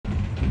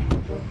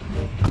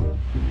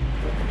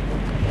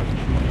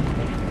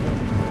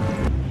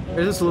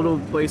There's this little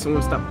place I'm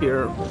gonna stop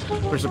here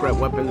first to grab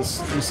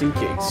weapons just in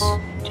case.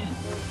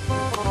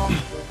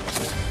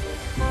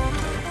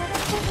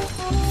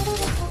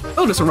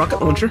 Oh, there's a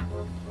rocket launcher.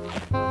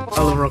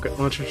 I love rocket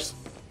launchers.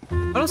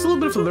 Oh, that's a little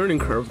bit of a learning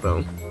curve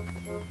though.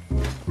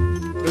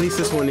 At least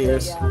this one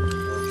is.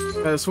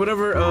 So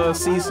whatever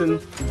season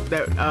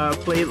that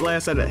played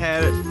last that it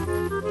had,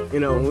 you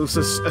know, it was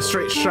just a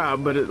straight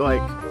shot, but it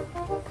like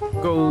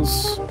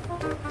goes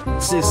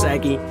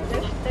zigzaggy.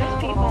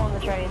 There's people on the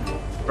train.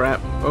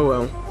 Crap. Oh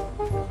well.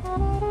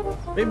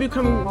 Maybe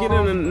come get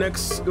in the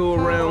next go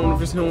around if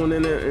there's no one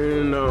in it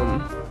and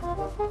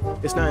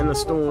it's not in a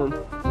storm.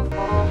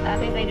 I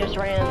think they just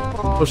ran.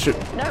 Oh shit.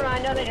 Never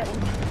mind, no they didn't.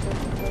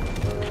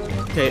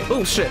 Okay.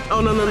 Oh shit.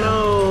 Oh no no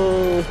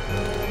no.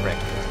 Frick.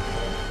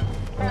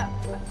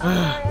 I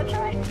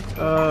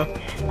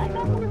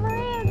thought we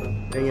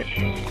ran. Dang it.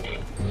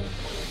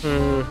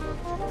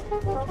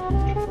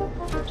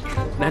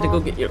 I had to go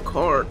get your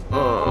card.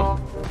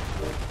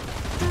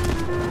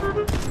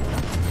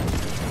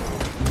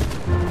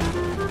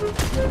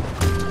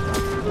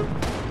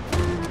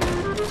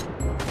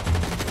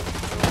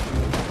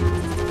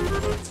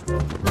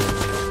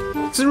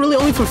 Is it really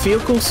only for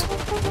vehicles?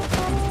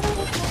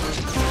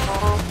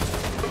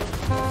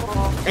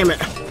 Damn it.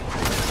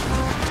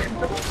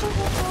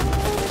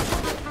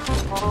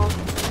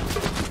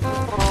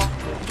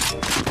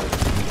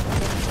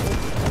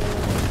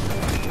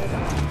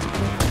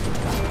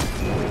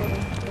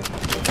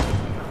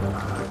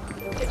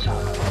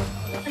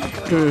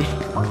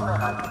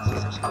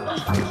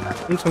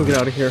 I'm just gonna get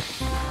out of here.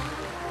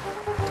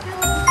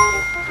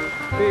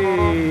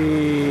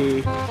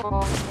 Hey.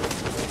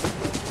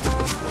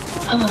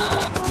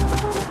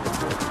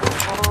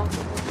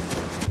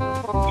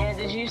 Yeah,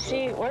 did you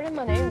see? Where did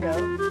my name go?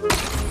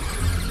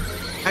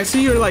 I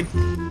see you're like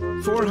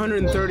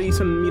 430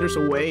 some meters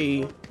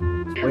away.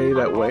 Way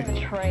that way. On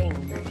the train.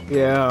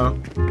 Yeah.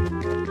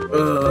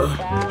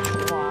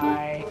 That's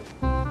why.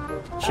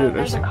 Shoot,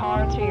 There's a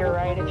car to your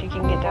right if you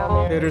can get down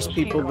there. yeah, there's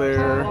people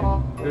there.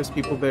 There's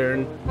people there,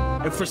 and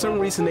for some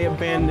reason they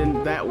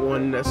abandoned that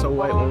one. That's a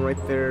white one right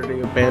there. They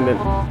abandoned.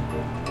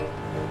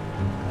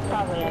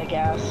 Probably out of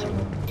gas.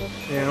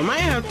 Yeah, I might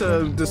have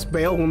to just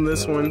bail on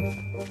this one,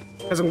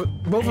 cause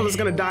both of us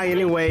gonna die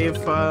anyway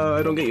if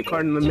I don't get your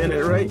card in a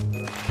minute, right?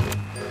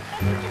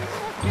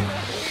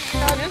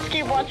 I'll just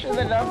keep watching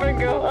the number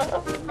go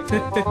up.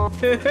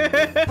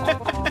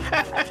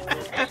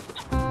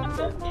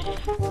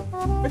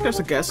 I think there's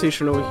a gas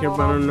station over here, but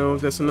I don't know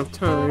if that's enough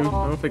time.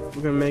 I don't think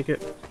we're gonna make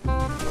it.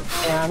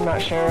 Yeah, I'm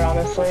not sure,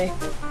 honestly.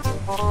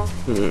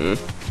 Oh.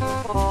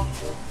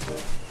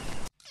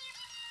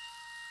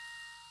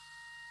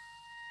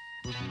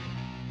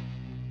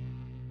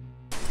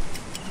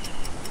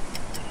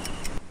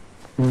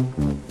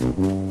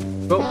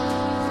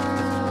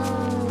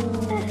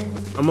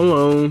 I'm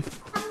alone.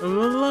 I'm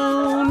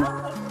alone.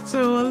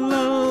 So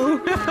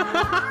alone.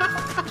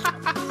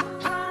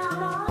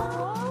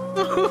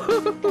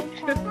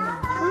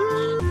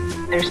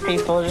 There's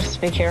people, just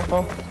be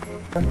careful.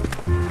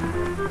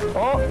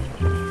 Oh!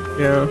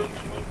 Yeah.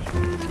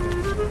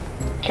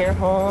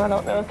 Careful, I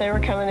don't know if they were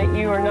coming at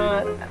you or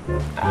not.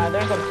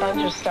 There's a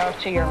bunch of stuff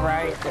to your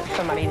right that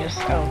somebody just,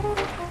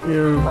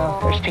 Yeah. well,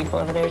 there's people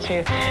over there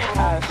too.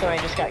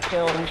 Somebody just got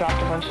killed and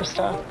dropped a bunch of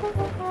stuff.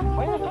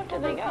 Where the fuck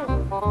did they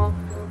go?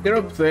 They're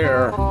up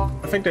there.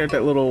 I think they're at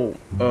that little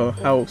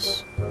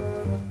house.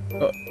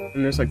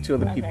 And there's like two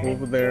other people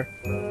over there.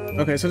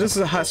 Okay, so this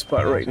is a hot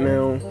spot right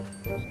now.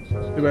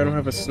 Maybe I don't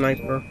have a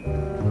sniper.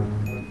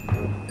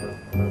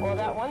 Well,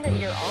 that one that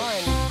you're on,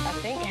 I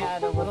think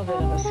had a little bit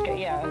of a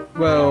yeah.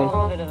 Well, a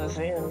little bit of a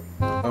zoom.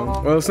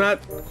 Oh, well, it's not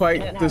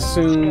quite the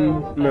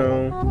zoom.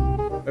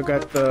 No, I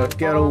got the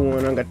ghetto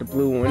one. I got the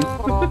blue one.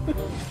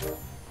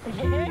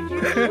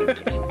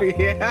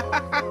 Yeah,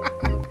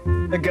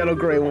 the ghetto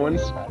gray one.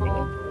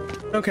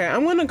 Okay,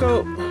 I'm gonna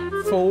go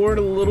forward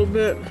a little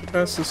bit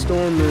as the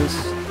storm is.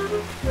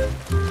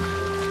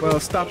 Well,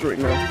 it stopped right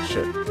now.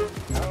 Shit.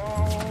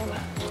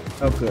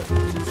 Oh, good.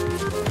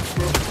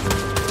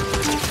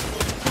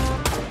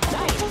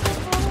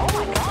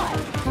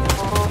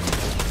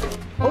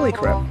 Holy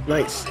crap,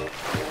 nice.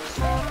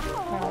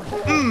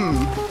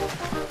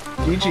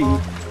 GG.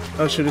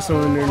 Oh shit, there's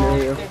someone in there now,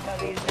 yeah.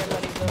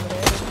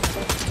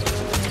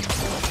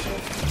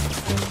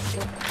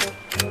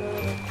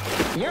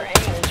 Your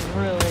aim is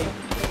really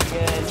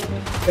good.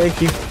 Thank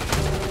you.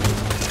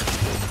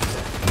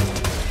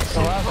 Oh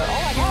my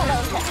god, that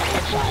was a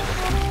headshot.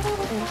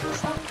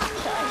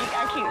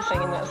 I keep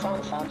singing that song.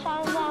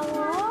 Sometimes I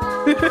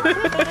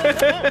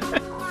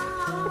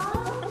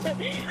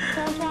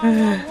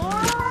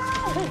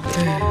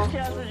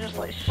Jazz was just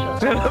like,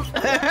 shut up.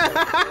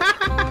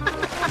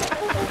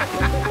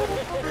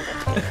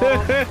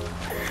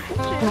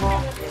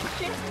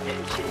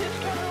 She just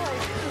kind of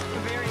like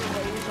very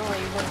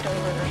lazily looked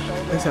over her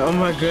shoulder. I said, oh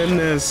my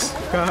goodness,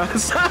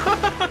 guys.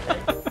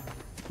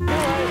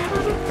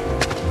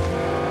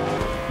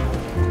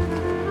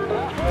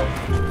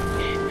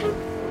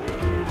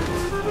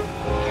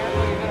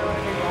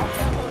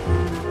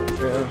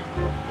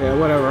 Yeah,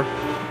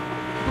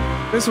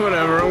 It's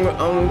whatever.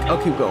 I'll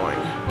keep going.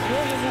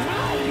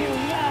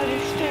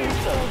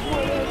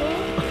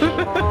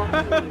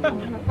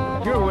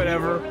 You're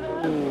whatever.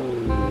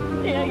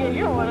 Yeah,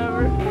 you're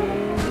whatever.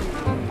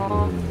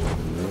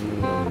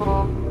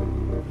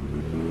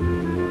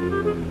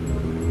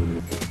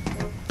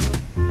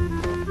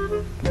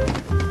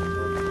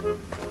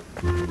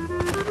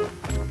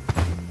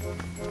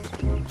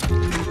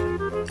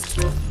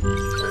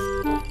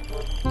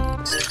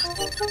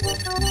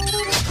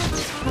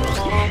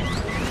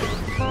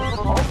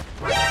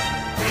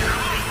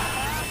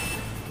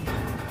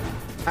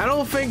 I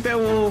don't think that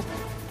will.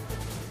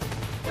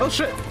 Oh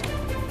shit!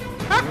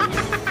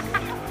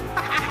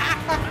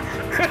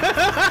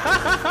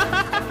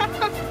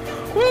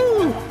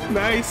 Woo!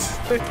 Nice.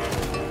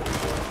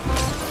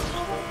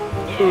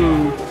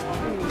 Ooh.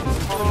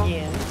 Oh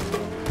yeah.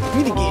 Do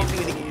it again. Do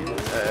it again.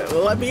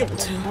 Will I be able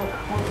to?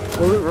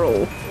 Will it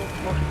roll?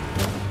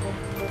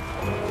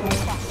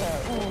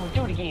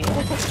 Do it again.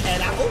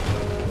 And out.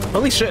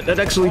 Holy shit! That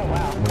actually. Oh,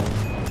 wow.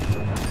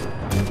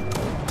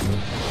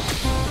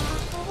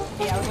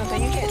 Yeah, I was gonna say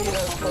you can't do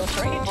those close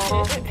range.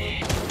 Oh shit.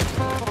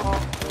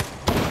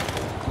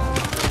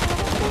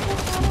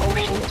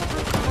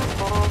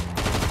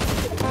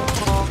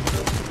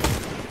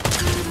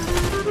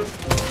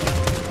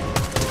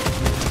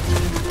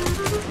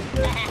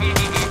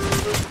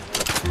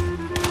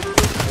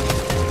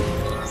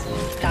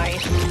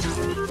 Nice.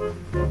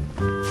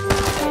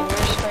 And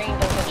your screen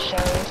doesn't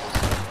show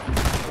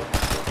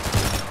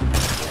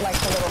like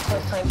the little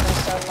quick frames and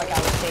stuff like I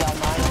would see on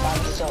mine if I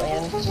was still in.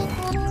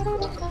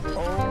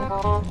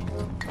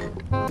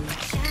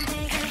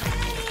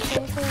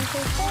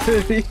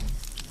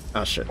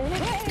 Oh shit.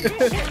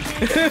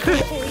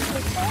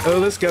 Oh,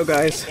 let's go,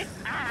 guys.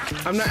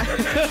 I'm not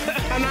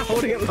I'm not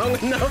holding it long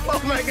enough.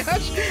 Oh my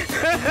gosh.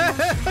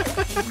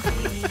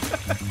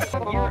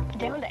 You're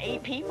down to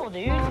 8 people,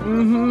 dude.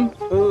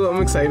 Ooh,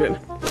 I'm excited.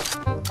 I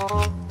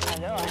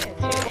know, I did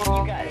too. And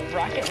you got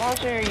rocket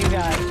launcher,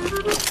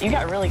 you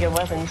got really good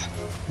weapons.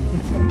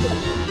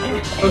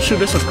 Oh shoot,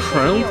 there's a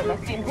crown?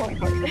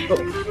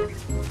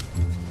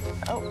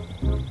 Oh.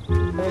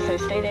 So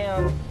stay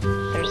down.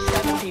 There's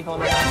 7 people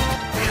now.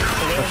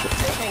 So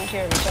they're taking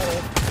care of each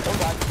other. Oh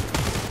god.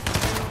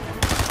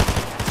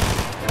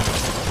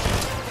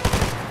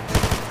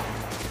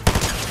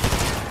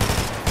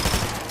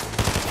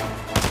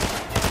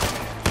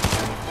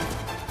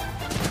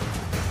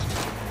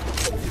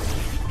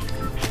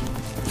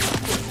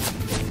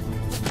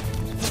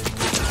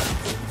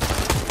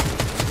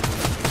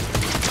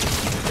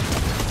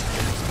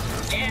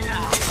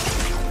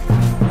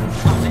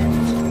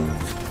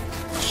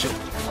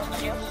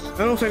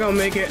 I don't think I'll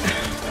make it.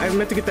 I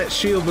meant to get that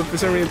shield, but for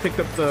some reason picked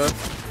up the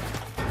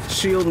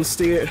shield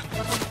instead.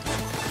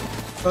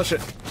 Oh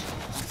shit.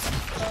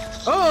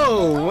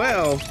 Oh,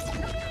 well.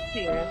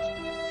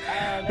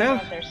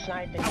 They're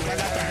sniping.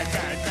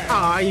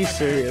 Aw, are you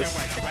serious?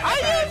 Are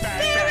you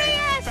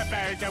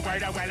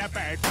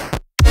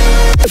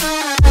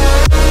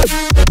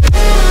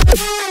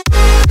serious?